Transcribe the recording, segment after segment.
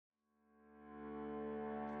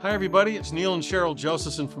Hi, everybody. It's Neil and Cheryl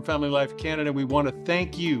Josephson from Family Life Canada. We want to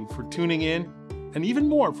thank you for tuning in and even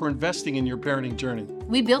more for investing in your parenting journey.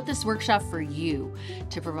 We built this workshop for you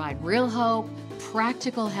to provide real hope,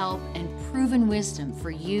 practical help, and proven wisdom for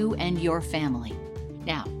you and your family.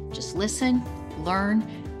 Now, just listen, learn,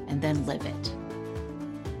 and then live it.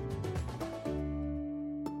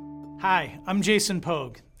 Hi, I'm Jason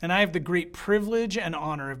Pogue, and I have the great privilege and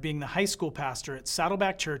honor of being the high school pastor at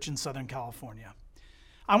Saddleback Church in Southern California.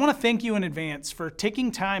 I want to thank you in advance for taking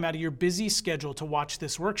time out of your busy schedule to watch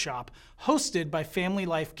this workshop hosted by Family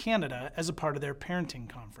Life Canada as a part of their parenting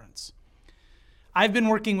conference. I've been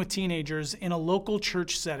working with teenagers in a local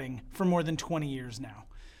church setting for more than 20 years now.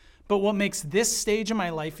 But what makes this stage of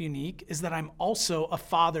my life unique is that I'm also a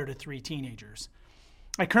father to 3 teenagers.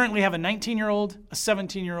 I currently have a 19-year-old, a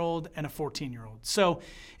 17-year-old, and a 14-year-old. So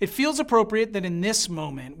it feels appropriate that in this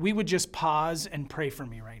moment, we would just pause and pray for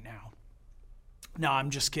me right now. No, I'm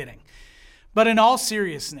just kidding. But in all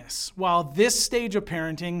seriousness, while this stage of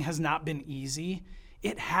parenting has not been easy,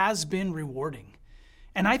 it has been rewarding.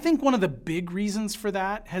 And I think one of the big reasons for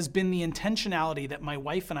that has been the intentionality that my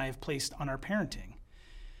wife and I have placed on our parenting.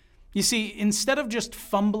 You see, instead of just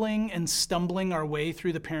fumbling and stumbling our way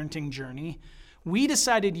through the parenting journey, we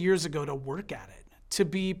decided years ago to work at it, to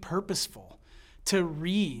be purposeful, to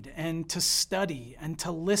read and to study and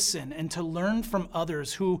to listen and to learn from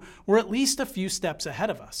others who were at least a few steps ahead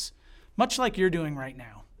of us, much like you're doing right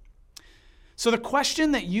now. So the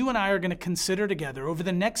question that you and I are going to consider together over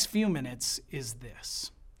the next few minutes is this: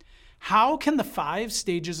 how can the 5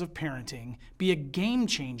 stages of parenting be a game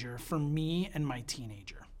changer for me and my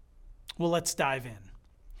teenager? Well, let's dive in.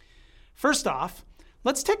 First off,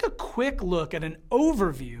 let's take a quick look at an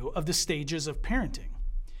overview of the stages of parenting.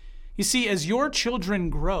 You see, as your children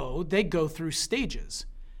grow, they go through stages.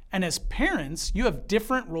 And as parents, you have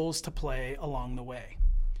different roles to play along the way.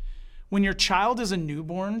 When your child is a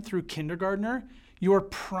newborn through kindergartner, your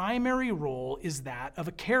primary role is that of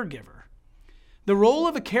a caregiver. The role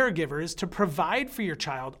of a caregiver is to provide for your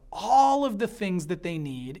child all of the things that they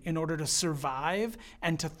need in order to survive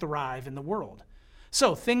and to thrive in the world.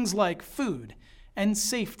 So things like food and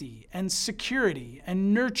safety and security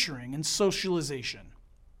and nurturing and socialization.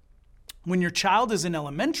 When your child is in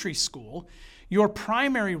elementary school, your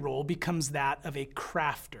primary role becomes that of a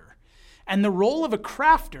crafter. And the role of a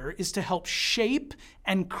crafter is to help shape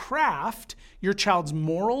and craft your child's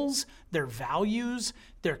morals, their values,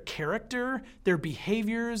 their character, their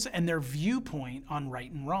behaviors, and their viewpoint on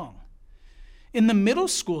right and wrong. In the middle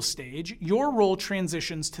school stage, your role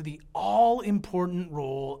transitions to the all-important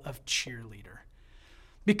role of cheerleader.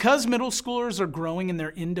 Because middle schoolers are growing in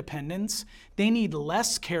their independence, they need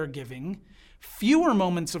less caregiving, fewer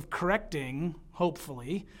moments of correcting,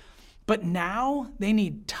 hopefully, but now they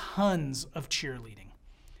need tons of cheerleading.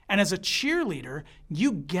 And as a cheerleader,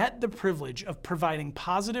 you get the privilege of providing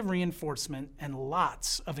positive reinforcement and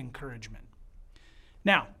lots of encouragement.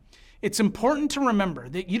 Now, it's important to remember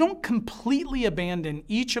that you don't completely abandon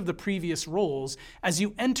each of the previous roles as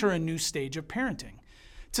you enter a new stage of parenting.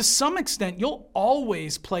 To some extent, you'll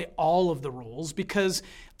always play all of the roles because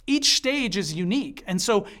each stage is unique, and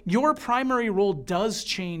so your primary role does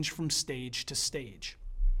change from stage to stage.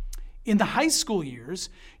 In the high school years,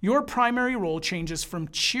 your primary role changes from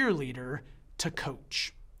cheerleader to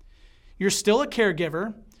coach. You're still a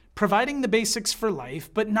caregiver, providing the basics for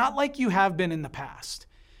life, but not like you have been in the past.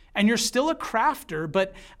 And you're still a crafter,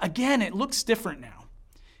 but again, it looks different now.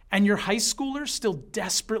 And your high schooler still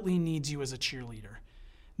desperately needs you as a cheerleader.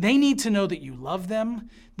 They need to know that you love them,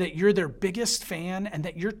 that you're their biggest fan, and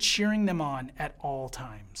that you're cheering them on at all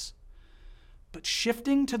times. But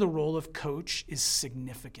shifting to the role of coach is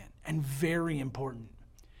significant and very important.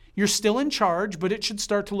 You're still in charge, but it should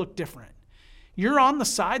start to look different. You're on the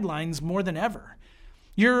sidelines more than ever.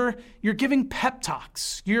 You're giving pep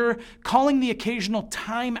talks. You're calling the occasional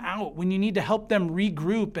time out when you need to help them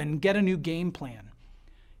regroup and get a new game plan.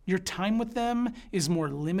 Your time with them is more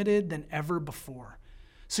limited than ever before.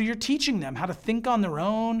 So you're teaching them how to think on their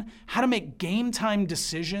own, how to make game time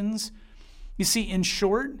decisions. You see, in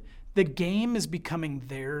short, the game is becoming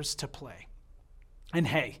theirs to play. And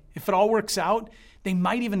hey, if it all works out, they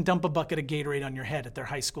might even dump a bucket of Gatorade on your head at their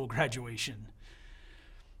high school graduation.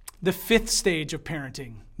 The 5th stage of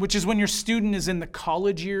parenting, which is when your student is in the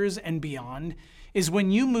college years and beyond, is when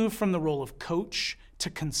you move from the role of coach to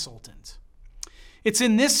consultant. It's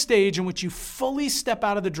in this stage in which you fully step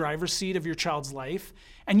out of the driver's seat of your child's life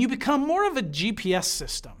and you become more of a GPS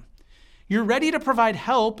system. You're ready to provide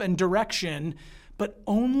help and direction, but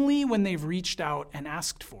only when they've reached out and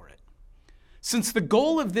asked for it. Since the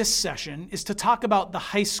goal of this session is to talk about the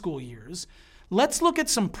high school years, let's look at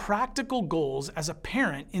some practical goals as a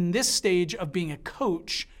parent in this stage of being a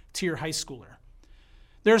coach to your high schooler.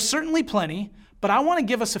 There are certainly plenty, but I want to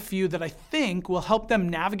give us a few that I think will help them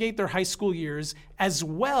navigate their high school years as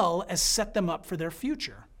well as set them up for their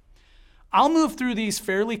future. I'll move through these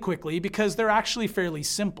fairly quickly because they're actually fairly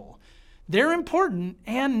simple. They're important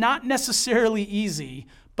and not necessarily easy,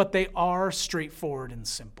 but they are straightforward and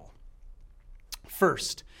simple.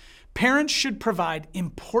 First, parents should provide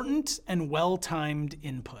important and well-timed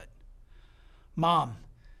input. Mom,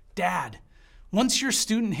 Dad, once your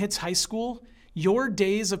student hits high school, your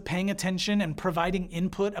days of paying attention and providing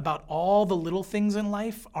input about all the little things in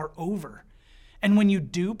life are over. And when you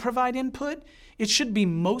do provide input, it should be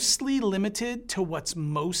mostly limited to what's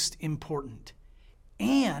most important.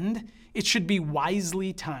 And it should be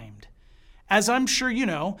wisely timed. As I'm sure you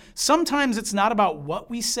know, sometimes it's not about what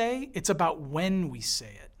we say, it's about when we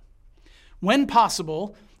say it. When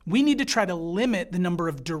possible, we need to try to limit the number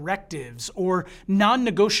of directives or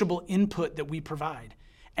non-negotiable input that we provide,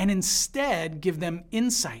 and instead give them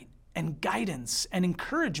insight and guidance and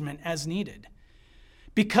encouragement as needed.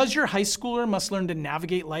 Because your high schooler must learn to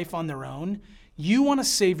navigate life on their own, you want to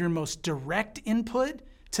save your most direct input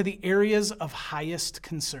to the areas of highest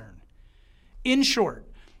concern. In short,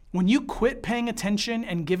 when you quit paying attention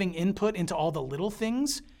and giving input into all the little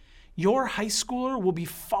things, your high schooler will be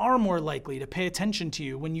far more likely to pay attention to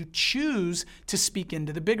you when you choose to speak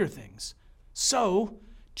into the bigger things. So,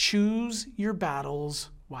 choose your battles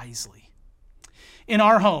wisely. In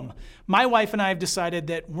our home, my wife and I have decided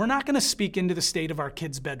that we're not going to speak into the state of our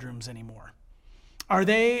kids' bedrooms anymore. Are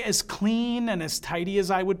they as clean and as tidy as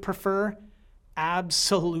I would prefer?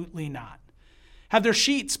 Absolutely not. Have their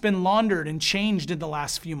sheets been laundered and changed in the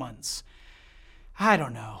last few months? I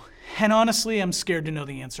don't know. And honestly, I'm scared to know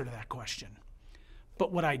the answer to that question.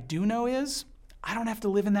 But what I do know is I don't have to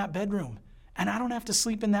live in that bedroom and I don't have to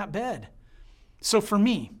sleep in that bed. So for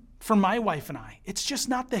me, for my wife and I, it's just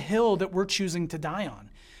not the hill that we're choosing to die on.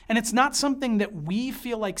 And it's not something that we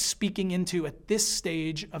feel like speaking into at this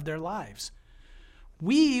stage of their lives.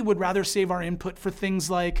 We would rather save our input for things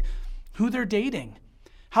like who they're dating,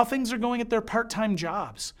 how things are going at their part-time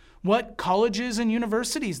jobs, what colleges and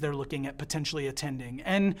universities they're looking at potentially attending,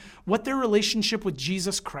 and what their relationship with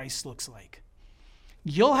Jesus Christ looks like.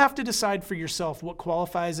 You'll have to decide for yourself what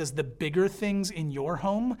qualifies as the bigger things in your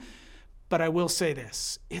home, but I will say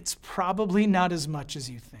this, it's probably not as much as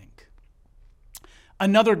you think.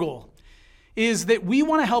 Another goal is that we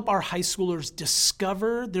want to help our high schoolers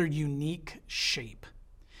discover their unique shape.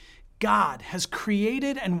 God has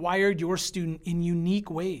created and wired your student in unique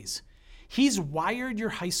ways. He's wired your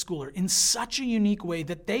high schooler in such a unique way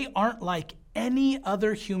that they aren't like any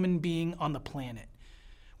other human being on the planet,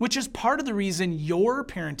 which is part of the reason your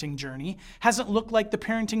parenting journey hasn't looked like the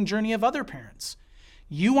parenting journey of other parents.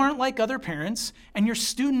 You aren't like other parents, and your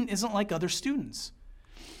student isn't like other students.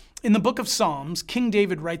 In the book of Psalms, King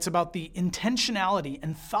David writes about the intentionality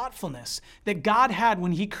and thoughtfulness that God had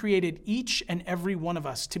when he created each and every one of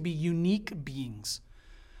us to be unique beings.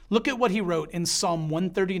 Look at what he wrote in Psalm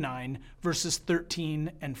 139, verses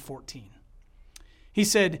 13 and 14. He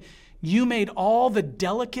said, "You made all the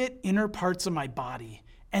delicate inner parts of my body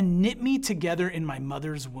and knit me together in my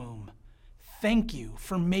mother's womb. Thank you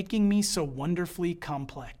for making me so wonderfully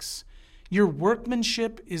complex. Your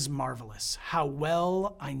workmanship is marvelous. How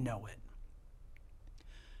well I know it."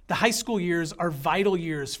 The high school years are vital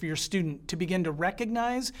years for your student to begin to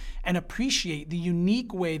recognize and appreciate the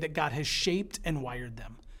unique way that God has shaped and wired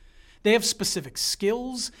them. They have specific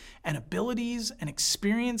skills and abilities and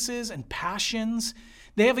experiences and passions.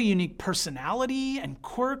 They have a unique personality and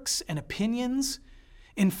quirks and opinions.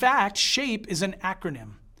 In fact, SHAPE is an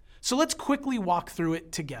acronym. So let's quickly walk through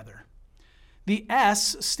it together. The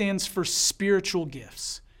S stands for spiritual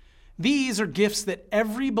gifts. These are gifts that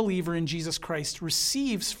every believer in Jesus Christ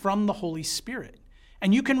receives from the Holy Spirit.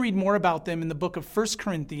 And you can read more about them in the book of 1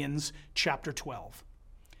 Corinthians chapter 12.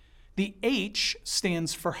 The H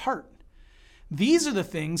stands for heart. These are the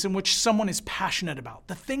things in which someone is passionate about,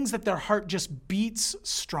 the things that their heart just beats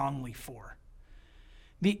strongly for.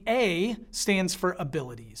 The A stands for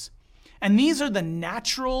abilities. And these are the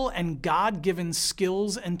natural and God-given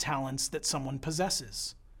skills and talents that someone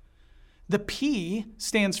possesses. The P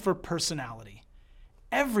stands for personality.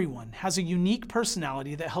 Everyone has a unique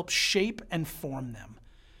personality that helps shape and form them.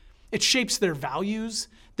 It shapes their values,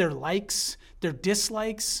 their likes, their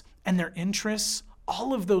dislikes, and their interests.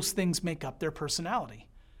 All of those things make up their personality.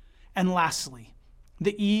 And lastly,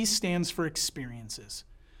 the E stands for experiences.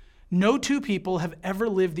 No two people have ever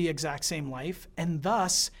lived the exact same life, and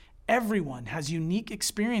thus, everyone has unique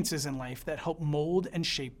experiences in life that help mold and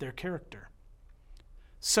shape their character.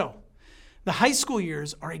 So, the high school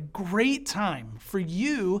years are a great time for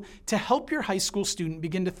you to help your high school student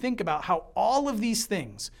begin to think about how all of these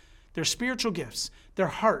things, their spiritual gifts, their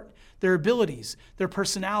heart, their abilities, their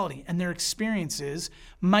personality, and their experiences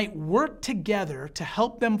might work together to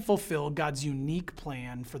help them fulfill God's unique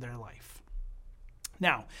plan for their life.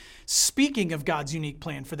 Now, speaking of God's unique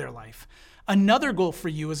plan for their life, another goal for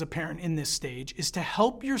you as a parent in this stage is to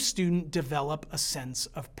help your student develop a sense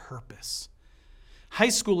of purpose. High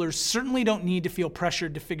schoolers certainly don't need to feel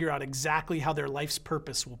pressured to figure out exactly how their life's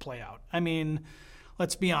purpose will play out. I mean,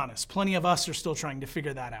 let's be honest, plenty of us are still trying to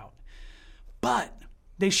figure that out. But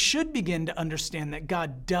they should begin to understand that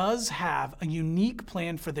God does have a unique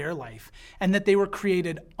plan for their life and that they were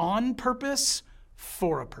created on purpose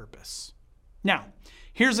for a purpose. Now,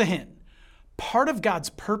 here's a hint. Part of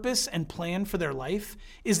God's purpose and plan for their life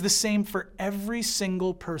is the same for every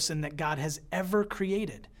single person that God has ever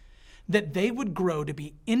created. That they would grow to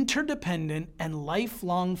be interdependent and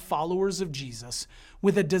lifelong followers of Jesus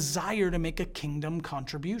with a desire to make a kingdom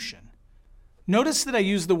contribution. Notice that I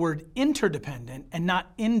use the word interdependent and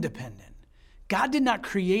not independent. God did not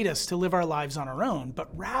create us to live our lives on our own,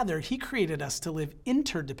 but rather He created us to live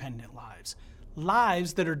interdependent lives,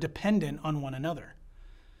 lives that are dependent on one another.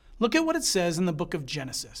 Look at what it says in the book of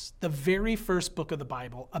Genesis, the very first book of the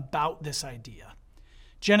Bible, about this idea.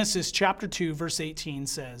 Genesis chapter 2, verse 18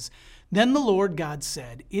 says, "Then the Lord God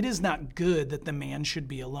said, 'It is not good that the man should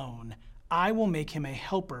be alone. I will make him a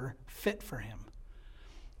helper fit for him.'"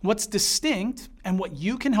 What's distinct and what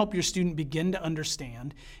you can help your student begin to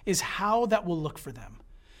understand is how that will look for them.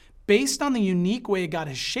 Based on the unique way God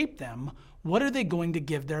has shaped them, what are they going to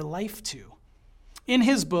give their life to? In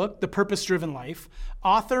his book, The Purpose-Driven Life,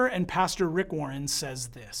 author and pastor Rick Warren says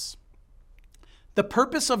this: "The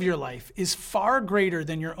purpose of your life is far greater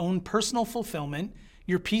than your own personal fulfillment,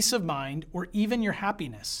 your peace of mind, or even your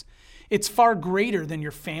happiness. It's far greater than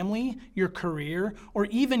your family, your career, or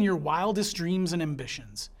even your wildest dreams and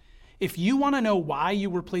ambitions. If you want to know why you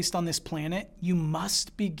were placed on this planet, you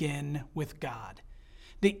must begin with God.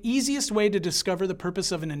 The easiest way to discover the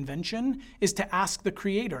purpose of an invention is to ask the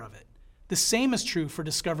creator of it. The same is true for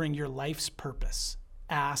discovering your life's purpose.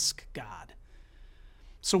 Ask God."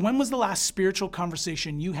 So when was the last spiritual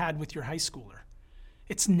conversation you had with your high schooler?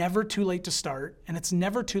 It's never too late to start, and it's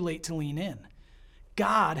never too late to lean in.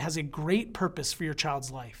 God has a great purpose for your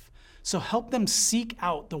child's life, so help them seek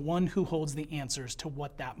out the one who holds the answers to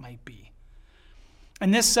what that might be.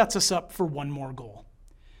 And this sets us up for one more goal.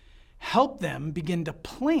 Help them begin to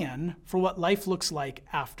plan for what life looks like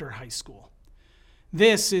after high school.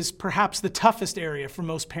 This is perhaps the toughest area for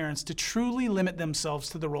most parents to truly limit themselves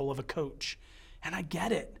to the role of a coach. And I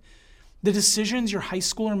get it. The decisions your high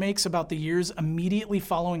schooler makes about the years immediately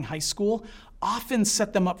following high school often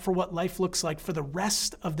set them up for what life looks like for the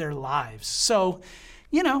rest of their lives. So,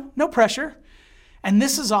 no pressure. And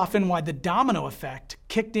this is often why the domino effect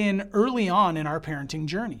kicked in early on in our parenting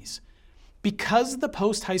journeys. Because the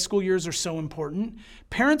post-high school years are so important,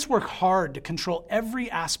 parents work hard to control every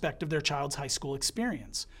aspect of their child's high school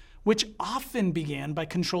experience, which often began by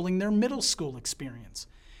controlling their middle school experience.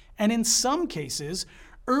 And in some cases,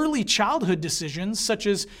 early childhood decisions such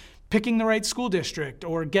as picking the right school district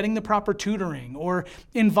or getting the proper tutoring or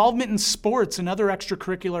involvement in sports and other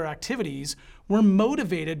extracurricular activities were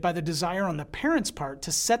motivated by the desire on the parents' part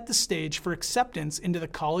to set the stage for acceptance into the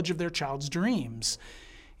college of their child's dreams,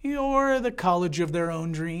 or the college of their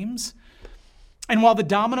own dreams. And while the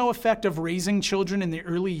domino effect of raising children in the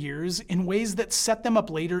early years in ways that set them up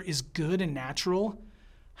later is good and natural,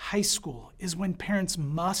 high school is when parents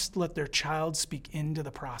must let their child speak into the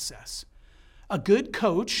process. A good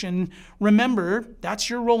coach, and remember, that's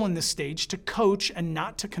your role in this stage, to coach and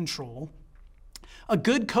not to control. A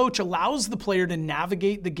good coach allows the player to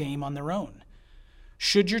navigate the game on their own.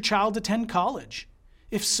 Should your child attend college?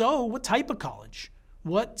 If so, what type of college?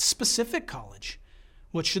 What specific college?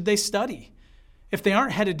 What should they study? If they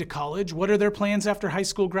aren't headed to college, what are their plans after high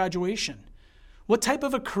school graduation? What type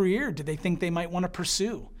of a career do they think they might want to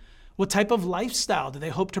pursue? What type of lifestyle do they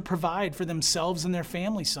hope to provide for themselves and their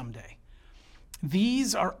family someday?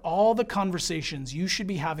 These are all the conversations you should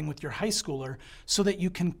be having with your high schooler so that you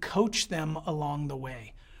can coach them along the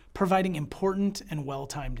way, providing important and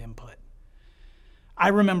well-timed input. I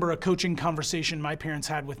remember a coaching conversation my parents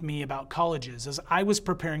had with me about colleges as I was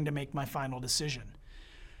preparing to make my final decision.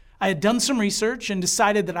 I had done some research and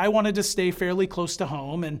decided that I wanted to stay fairly close to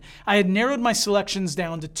home, and I had narrowed my selections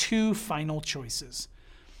down to 2 final choices.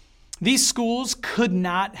 These schools could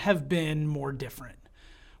not have been more different.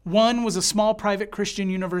 One was a small private Christian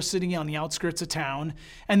university on the outskirts of town,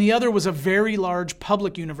 and the other was a very large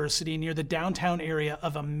public university near the downtown area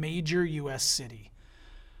of a major U.S. city.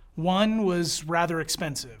 One was rather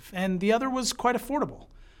expensive, and the other was quite affordable.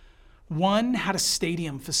 One had a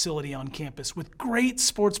stadium facility on campus with great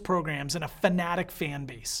sports programs and a fanatic fan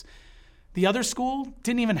base. The other school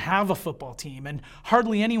didn't even have a football team, and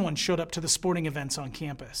hardly anyone showed up to the sporting events on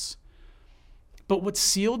campus. But what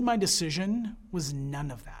sealed my decision was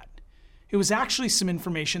none of that. It was actually some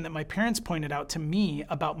information that my parents pointed out to me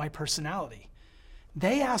about my personality.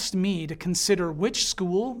 They asked me to consider which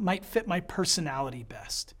school might fit my personality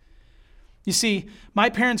best. You see, my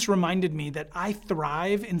parents reminded me that I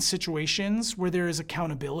thrive in situations where there is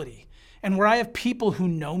accountability and where I have people who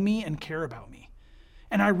know me and care about me.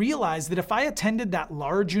 And I realized that if I attended that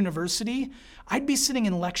large university, I'd be sitting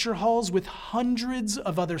in lecture halls with hundreds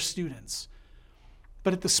of other students.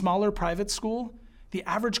 But at the smaller private school, the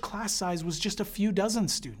average class size was just a few dozen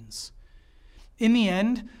students. In the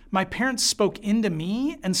end, my parents spoke into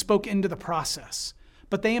me and spoke into the process,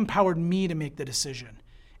 but they empowered me to make the decision.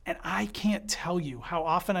 And I can't tell you how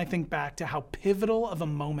often I think back to how pivotal of a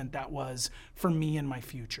moment that was for me and my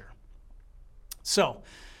future. So,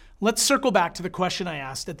 let's circle back to the question I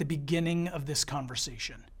asked at the beginning of this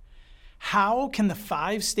conversation. How can the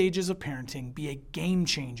 5 stages of parenting be a game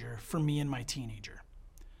changer for me and my teenager?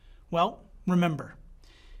 Well, remember,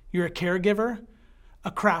 you're a caregiver, a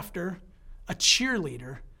crafter, a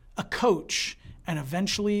cheerleader, a coach, and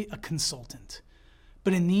eventually a consultant.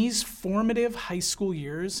 But in these formative high school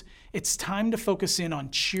years, it's time to focus in on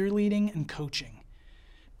cheerleading and coaching.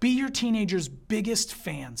 Be your teenager's biggest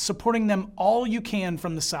fan, supporting them all you can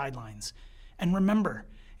from the sidelines. And remember,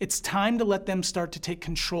 it's time to let them start to take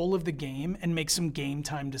control of the game and make some game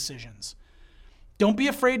time decisions. Don't be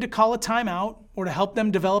afraid to call a timeout or to help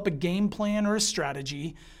them develop a game plan or a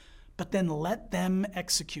strategy, but then let them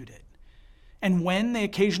execute it. And when they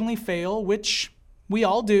occasionally fail, which we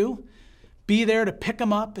all do, be there to pick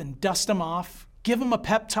them up and dust them off, give them a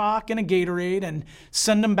pep talk and a Gatorade, and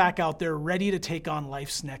send them back out there ready to take on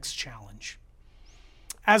life's next challenge.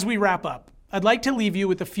 As we wrap up, I'd like to leave you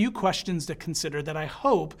with a few questions to consider that I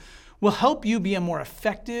hope will help you be a more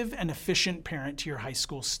effective and efficient parent to your high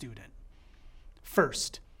school student.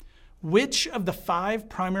 First, which of the 5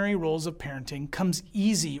 primary roles of parenting comes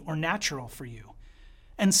easy or natural for you?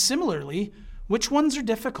 And similarly, which ones are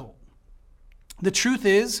difficult? The truth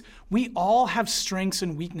is, we all have strengths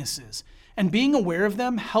and weaknesses, and being aware of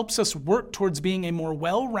them helps us work towards being a more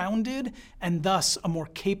well-rounded and thus a more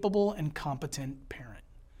capable and competent parent.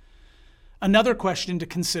 Another question to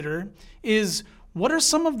consider is, what are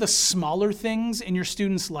some of the smaller things in your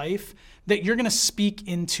student's life that you're going to speak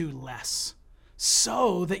into less,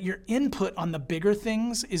 so that your input on the bigger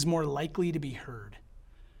things is more likely to be heard?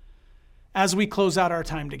 As we close out our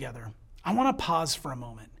time together, I want to pause for a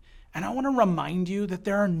moment, and I want to remind you that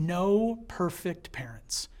there are no perfect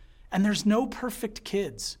parents, and there's no perfect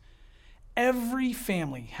kids. Every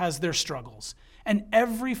family has their struggles, and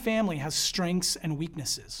every family has strengths and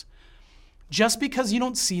weaknesses. Just because you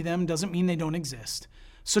don't see them doesn't mean they don't exist.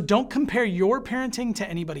 So don't compare your parenting to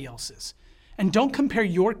anybody else's. And don't compare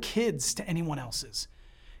your kids to anyone else's.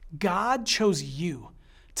 God chose you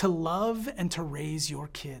to love and to raise your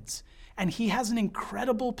kids, and He has an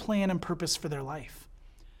incredible plan and purpose for their life.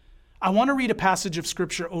 I want to read a passage of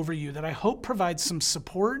Scripture over you that I hope provides some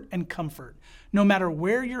support and comfort, no matter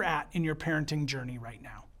where you're at in your parenting journey right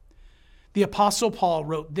now. The Apostle Paul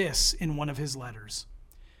wrote this in one of his letters.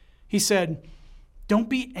 He said, "Don't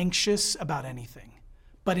be anxious about anything,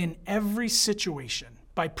 but in every situation,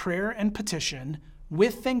 by prayer and petition,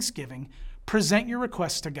 with thanksgiving, present your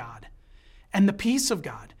requests to God. And the peace of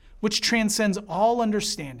God, which transcends all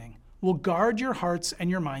understanding, will guard your hearts and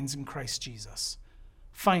your minds in Christ Jesus."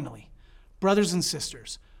 Finally, brothers and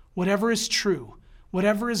sisters, whatever is true,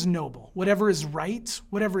 whatever is noble, whatever is right,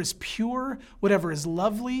 whatever is pure, whatever is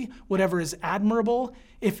lovely, whatever is admirable,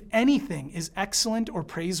 if anything is excellent or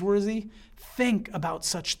praiseworthy, think about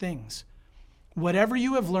such things. Whatever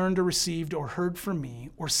you have learned or received or heard from me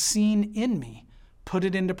or seen in me, put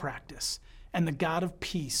it into practice, and the God of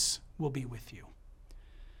peace will be with you.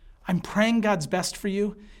 I'm praying God's best for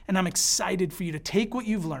you, and I'm excited for you to take what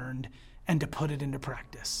you've learned and to put it into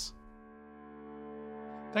practice.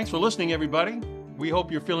 Thanks for listening, everybody. We hope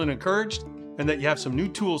you're feeling encouraged and that you have some new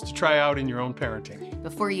tools to try out in your own parenting.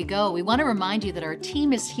 Before you go, we want to remind you that our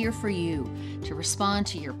team is here for you to respond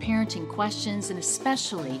to your parenting questions and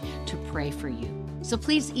especially to pray for you. So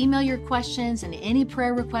please email your questions and any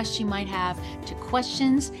prayer requests you might have to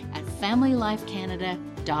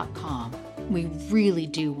questions@familylifecanada.com. We really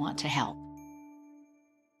do want to help.